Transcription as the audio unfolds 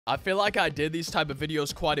I feel like I did these type of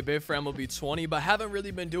videos quite a bit for MLB 20, but haven't really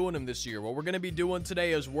been doing them this year. What we're going to be doing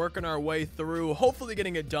today is working our way through, hopefully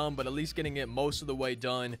getting it done, but at least getting it most of the way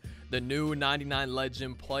done, the new 99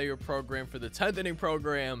 Legend player program for the 10th inning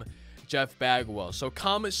program, Jeff Bagwell. So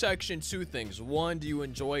comment section, two things. One, do you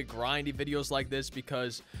enjoy grindy videos like this?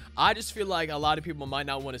 Because I just feel like a lot of people might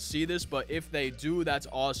not want to see this, but if they do, that's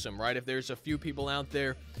awesome, right? If there's a few people out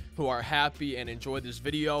there who are happy and enjoy this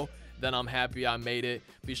video, then I'm happy I made it.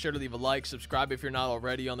 Be sure to leave a like, subscribe if you're not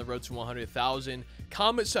already, on the road to 100,000.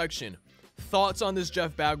 Comment section, thoughts on this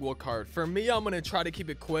Jeff Bagwell card. For me, I'm going to try to keep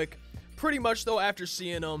it quick. Pretty much though, after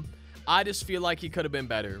seeing him, I just feel like he could have been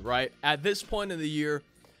better, right? At this point in the year,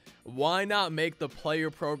 why not make the player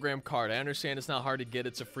program card? I understand it's not hard to get,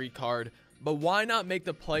 it's a free card, but why not make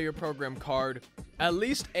the player program card at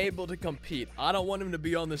least able to compete? I don't want him to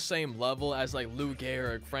be on the same level as like Lou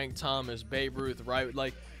Gehrig, Frank Thomas, Babe Ruth, right?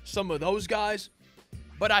 Like some of those guys,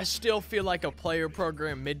 but I still feel like a player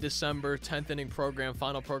program mid-December, 10th inning program,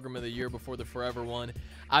 final program of the year before the forever one.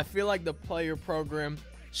 I feel like the player program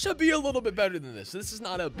should be a little bit better than this. This is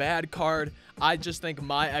not a bad card. I just think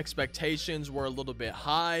my expectations were a little bit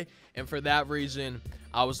high, and for that reason,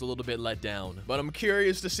 I was a little bit let down. But I'm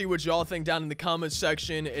curious to see what y'all think down in the comments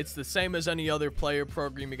section. It's the same as any other player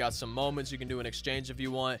program. You got some moments. You can do an exchange if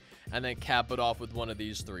you want, and then cap it off with one of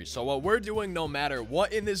these three. So what we're doing, no matter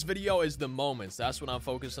what in this video, is the moments. That's what I'm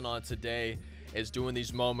focusing on today, is doing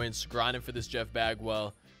these moments, grinding for this Jeff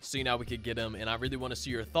Bagwell, seeing how we could get him. And I really want to see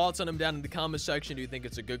your thoughts on him down in the comment section. Do you think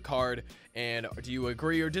it's a good card? And do you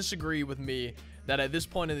agree or disagree with me that at this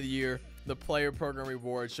point of the year, the player program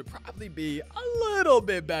reward should probably be a little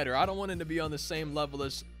bit better? I don't want him to be on the same level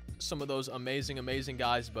as some of those amazing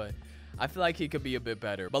guys, but I feel like he could be a bit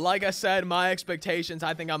better. But like I said, my expectations,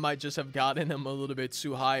 I think I might just have gotten him a little bit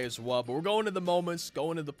too high as well. But we're going to the moments,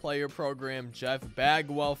 going to the player program. Jeff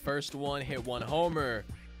Bagwell, first one, hit one homer,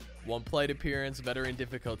 one plate appearance, veteran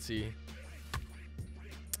difficulty.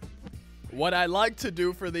 What I like to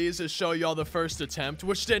do for these is show y'all the first attempt,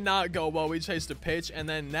 which did not go well. We chased a pitch, and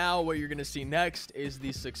then now what you're going to see next is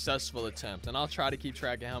the successful attempt. And I'll try to keep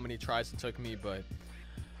track of how many tries it took me, but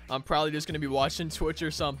I'm probably just going to be watching Twitch or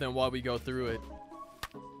something while we go through it.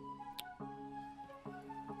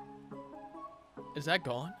 Is that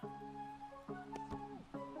gone?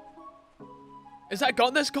 Is that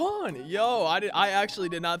gone? That's gone. Yo, I actually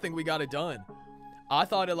did not think we got it done. I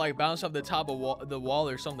thought it like bounced off the top of the wall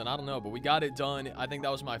or something. I don't know, but we got it done. I think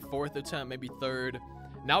that was my fourth attempt, maybe third.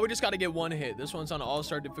 Now we just got to get one hit. This one's on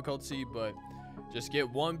all-star difficulty, but just get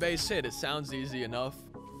one base hit. It sounds easy enough.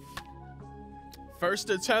 First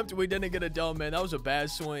attempt, we didn't get it done, man. That was a bad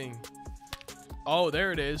swing. Oh,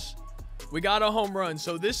 there it is. We got a home run.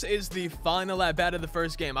 So this is the final at-bat of the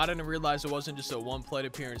first game. I didn't realize it wasn't just a one-plate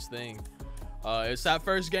appearance thing. It's that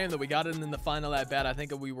first game that we got it in the final at bat. I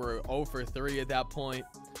think we were 0 for 3 at that point.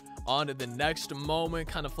 On to the next moment,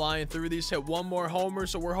 kind of flying through these. Hit one more homer,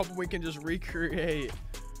 so we're hoping we can just recreate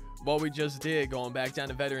what we just did, going back down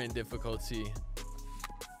to veteran difficulty.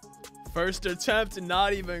 First attempt,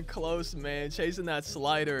 not even close, man. Chasing that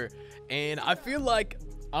slider. And I feel like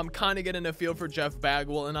I'm kind of getting a feel for Jeff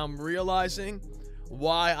Bagwell, and I'm realizing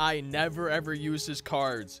why I never ever use his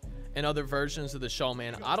cards in other versions of the show,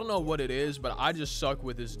 man. I don't know what it is, but I just suck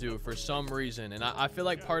with this dude for some reason. And I feel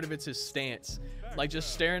like part of it's his stance. Like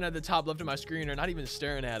just staring at the top left of my screen, or not even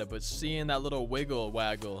staring at it, but seeing that little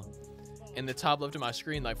waggle in the top left of my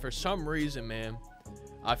screen. Like for some reason, man,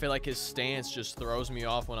 I feel like his stance just throws me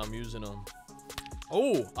off when I'm using him.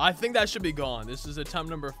 Oh, I think that should be gone. This is attempt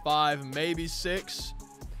number 5, maybe 6.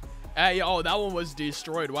 Hey, oh, that one was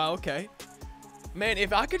destroyed. Wow, okay. Man,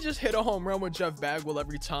 if I could just hit a home run with Jeff Bagwell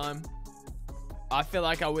every time, I feel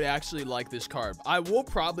like I would actually like this card. I will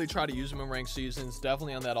probably try to use him in ranked seasons,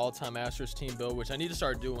 definitely on that all-time Astros team build, which I need to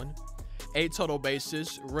start doing. 8 total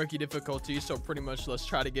bases, rookie difficulty, so pretty much let's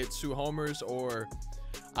try to get 2 homers, or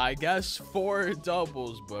I guess 4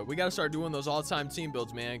 doubles. But we got to start doing those all-time team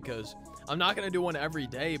builds, man, because I'm not going to do one every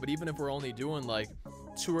day, but even if we're only doing like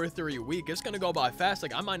 2 or 3 a week, it's going to go by fast.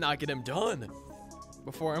 Like I might not get him done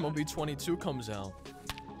before MLB 22 comes out.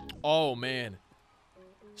 Oh, man.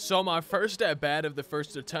 So my first at-bat of the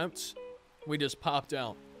first attempt, we just popped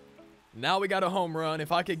out. Now we got a home run.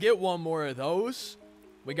 If I could get one more of those,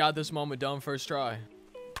 we got this moment done first try.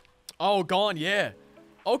 Oh, gone. Yeah.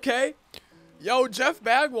 Okay. Yo, Jeff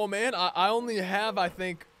Bagwell, man. I only have, I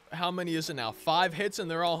think, how many is it now? 5 hits, and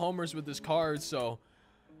they're all homers with this card. So,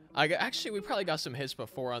 actually, we probably got some hits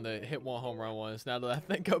before on the hit one home run ones, now that I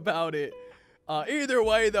think about it. Either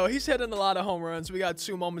way, though, he's hitting a lot of home runs. We got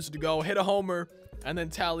 2 moments to go. Hit a homer, and then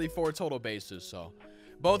tally 4 total bases. So,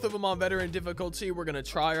 Both of them on veteran difficulty. We're going to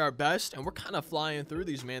try our best, and we're kind of flying through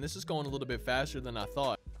these, man. This is going a little bit faster than I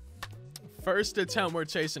thought. First attempt, we're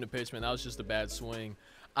chasing a pitch, man. That was just a bad swing.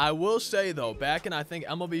 I will say, though, back in, I think,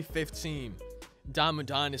 MLB 15, Diamond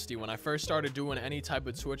Dynasty, when I first started doing any type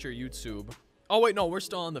of Twitch or YouTube. Oh, wait, no, we're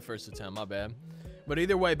still on the first attempt. My bad. But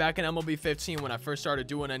either way, back in MLB 15, when I first started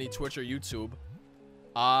doing any Twitch or YouTube,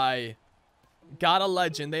 I got a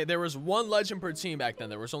legend. There was one legend per team back then.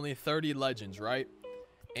 There was only 30 legends, right?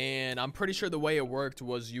 And I'm pretty sure the way it worked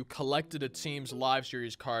was you collected a team's live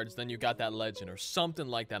series cards, then you got that legend or something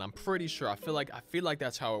like that. I'm pretty sure. I feel like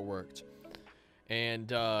that's how it worked. And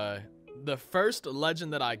the first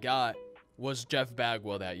legend that I got was Jeff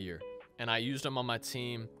Bagwell that year, and I used him on my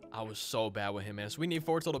team. I was so bad with him, man. So we need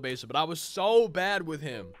 4 total bases, but I was so bad with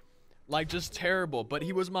him, like just terrible. But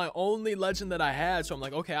he was my only legend that I had, so I'm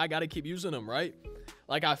like, okay, I gotta keep using him, right?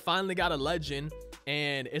 Like, I finally got a legend,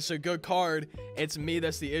 and it's a good card. It's me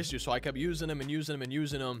that's the issue. So I kept using him and using him and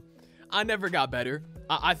using him. I never got better.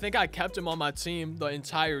 I think I kept him on my team the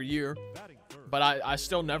entire year, but I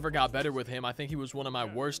still never got better with him. I think he was one of my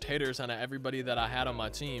worst hitters out of everybody that I had on my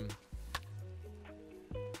team.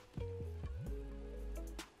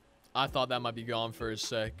 I thought that might be gone for a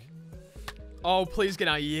sec. Oh, please get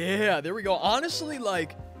out. Yeah, there we go. Honestly,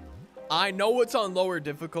 like, I know it's on lower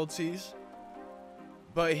difficulties,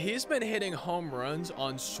 but he's been hitting home runs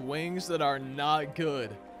on swings that are not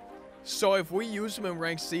good. So if we use him in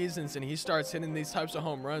ranked seasons and he starts hitting these types of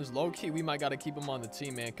home runs, low-key, we might got to keep him on the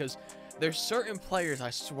team, man. Because there's certain players, I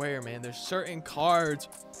swear, man, there's certain cards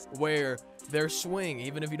where their swing,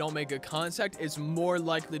 even if you don't make good contact, is more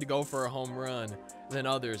likely to go for a home run than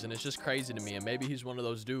others. And it's just crazy to me. And maybe he's one of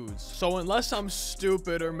those dudes. So unless I'm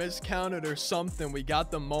stupid or miscounted or something, we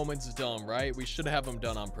got the moments done, right? We should have them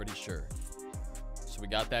done, I'm pretty sure. So we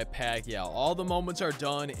got that pack. Yeah, all the moments are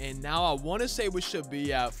done. And now I want to say we should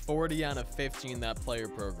be at 40 out of 50 in that player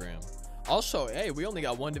program. Also, hey, we only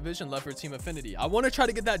got 1 division left for Team Affinity. I want to try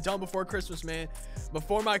to get that done before Christmas, man.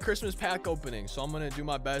 Before my Christmas pack opening. So I'm going to do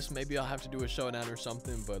my best. Maybe I'll have to do a showdown or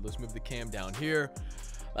something. But let's move the cam down here.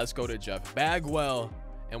 Let's go to Jeff Bagwell.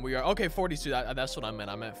 And we are, okay, 42. That's what I meant.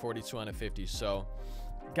 I meant 42 out of 50. So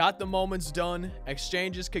got the moments done.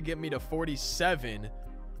 Exchanges could get me to 47.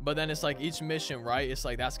 But then it's like each mission, right? It's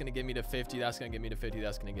like that's going to get me to 50. That's going to get me to 50.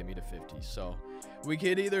 That's going to get me to 50. So we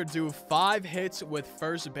could either do 5 hits with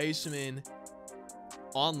first baseman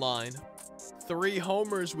online, 3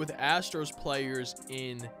 homers with Astros players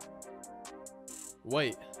in...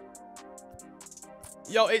 Wait.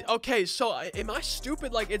 Yo, okay, so am I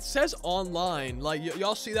stupid? Like, it says online. Like,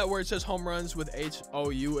 y'all see that where it says home runs with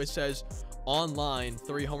HOU? It says online,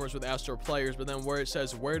 3 homers with Astro players. But then where it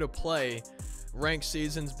says where to play... Ranked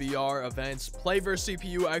seasons, BR, events, play versus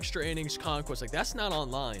CPU, extra innings, conquest. Like, that's not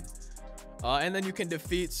online. And then you can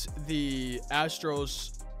defeat the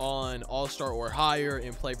Astros on All-Star or higher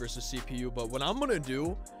in play versus CPU. But what I'm going to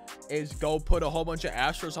do is go put a whole bunch of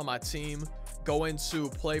Astros on my team, go into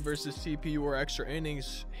play versus CPU or extra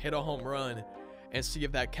innings, hit a home run, and see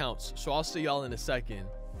if that counts. So I'll see y'all in a second.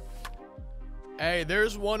 Hey,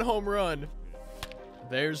 there's 1 home run.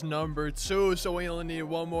 There's number 2, so we only need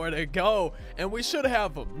 1 more to go, and we should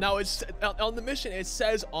have them. Now, it's on the mission, it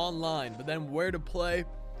says online, but then where to play,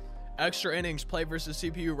 extra innings, play versus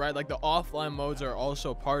CPU, right? Like, the offline modes are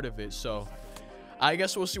also part of it, so I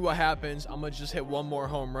guess we'll see what happens. I'm going to just hit 1 more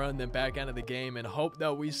home run, then back end of the game, and hope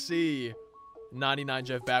that we see 99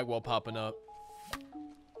 Jeff Bagwell popping up.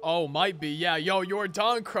 Oh, might be. Yeah, yo,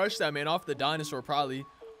 Jordan crushed that, man, off the dinosaur, probably.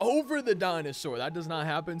 Over the dinosaur. That does not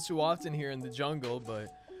happen too often here in the jungle, but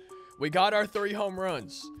we got our 3 home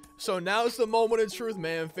runs. So now's the moment of truth,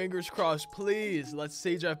 man. Fingers crossed. Please, let's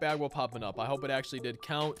see Jeff Bagwell popping up. I hope it actually did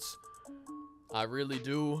count. I really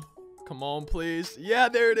do. Come on, please. Yeah,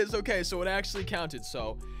 there it is. Okay, so it actually counted.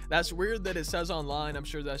 So that's weird that it says online. I'm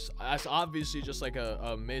sure that's obviously just like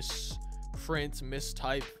a misprint,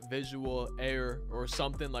 mistype, visual error or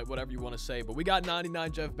something, like whatever you want to say. But we got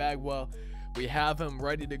 99 Jeff Bagwell. We have him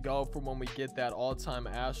ready to go for when we get that all-time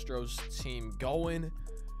Astros team going.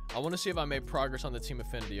 I want to see if I made progress on the team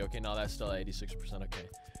affinity. Okay, no, that's still at 86%. Okay.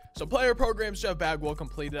 So player programs, Jeff Bagwell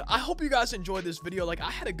completed. I hope you guys enjoyed this video. Like,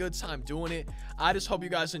 I had a good time doing it. I just hope you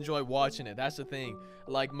guys enjoy watching it. That's the thing.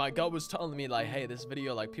 Like, my gut was telling me, like, hey, this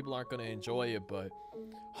video, like, people aren't going to enjoy it. But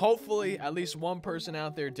hopefully, at least one person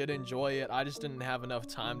out there did enjoy it. I just didn't have enough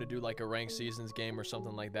time to do, like, a ranked seasons game or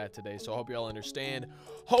something like that today. So I hope y'all understand.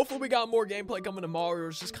 Hopefully, we got more gameplay coming tomorrow.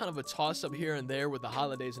 It's just kind of a toss-up here and there with the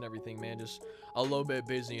holidays and everything, man. Just a little bit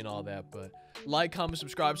busy and all that. But like, comment,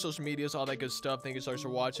 subscribe, social medias, all that good stuff. Thank you so much for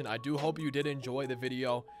watching. I do hope you did enjoy the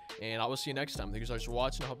video, and I will see you next time. Thank you so much for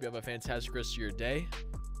watching. I hope you have a fantastic rest of your day.